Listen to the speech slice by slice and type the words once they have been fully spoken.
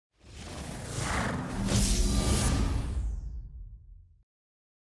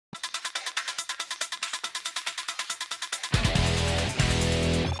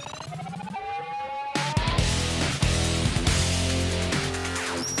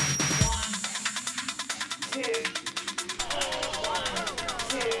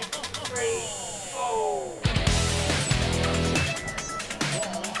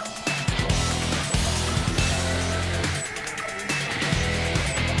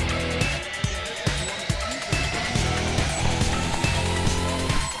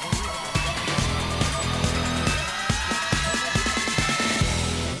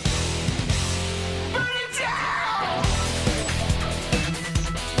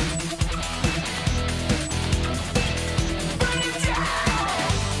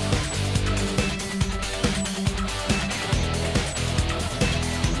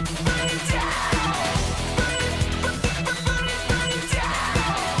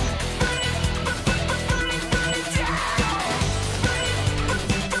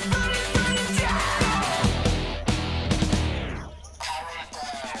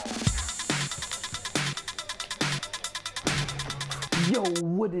Yo,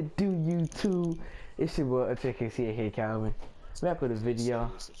 what it do, YouTube? It's your boy HKC, aka Calvin. Back with a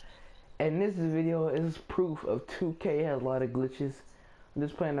video. And this video is proof of 2K has a lot of glitches. I'm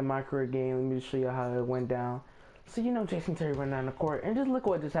just playing the micro game. Let me just show you how it went down. So you know Jason Terry went down the court, and just look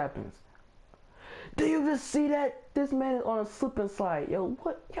what just happens. Do you just see that? This man is on a slip and slide. Yo,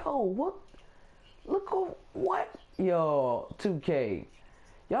 what? Yo, what? Look, what? Yo, 2K.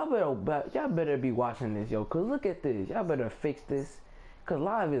 Y'all better be watching this, yo, cause look at this. Y'all better fix this, cause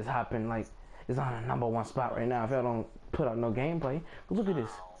live is hopping like it's on a #1 spot right now. If y'all don't put out no gameplay, look at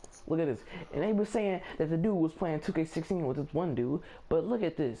this, look at this. And they were saying that the dude was playing 2K16 with this one dude, but look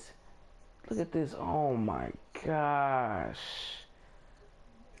at this, look at this. Oh my gosh.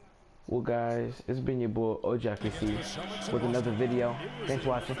 Well, guys, it's been your boy OJKC with another video. Thanks for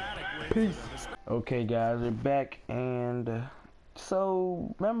watching. Peace. Okay, guys, we're back and.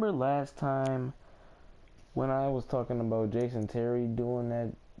 So, remember last time when I was talking about Jason Terry doing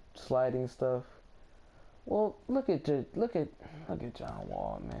that sliding stuff? Well, look at John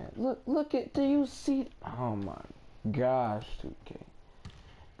Wall, man. Do you see? Oh my gosh, 2K.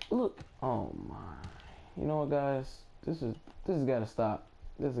 Look, oh my. You know what, guys? This has got to stop.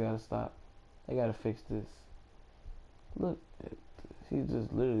 This has got to stop. They got to fix this. Look, he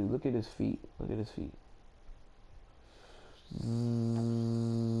just literally look at his feet. Look at his feet.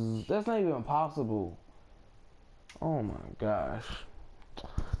 That's not even possible. Oh my gosh.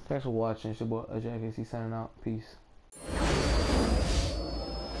 Thanks for watching. It's your boy HKC signing out. Peace.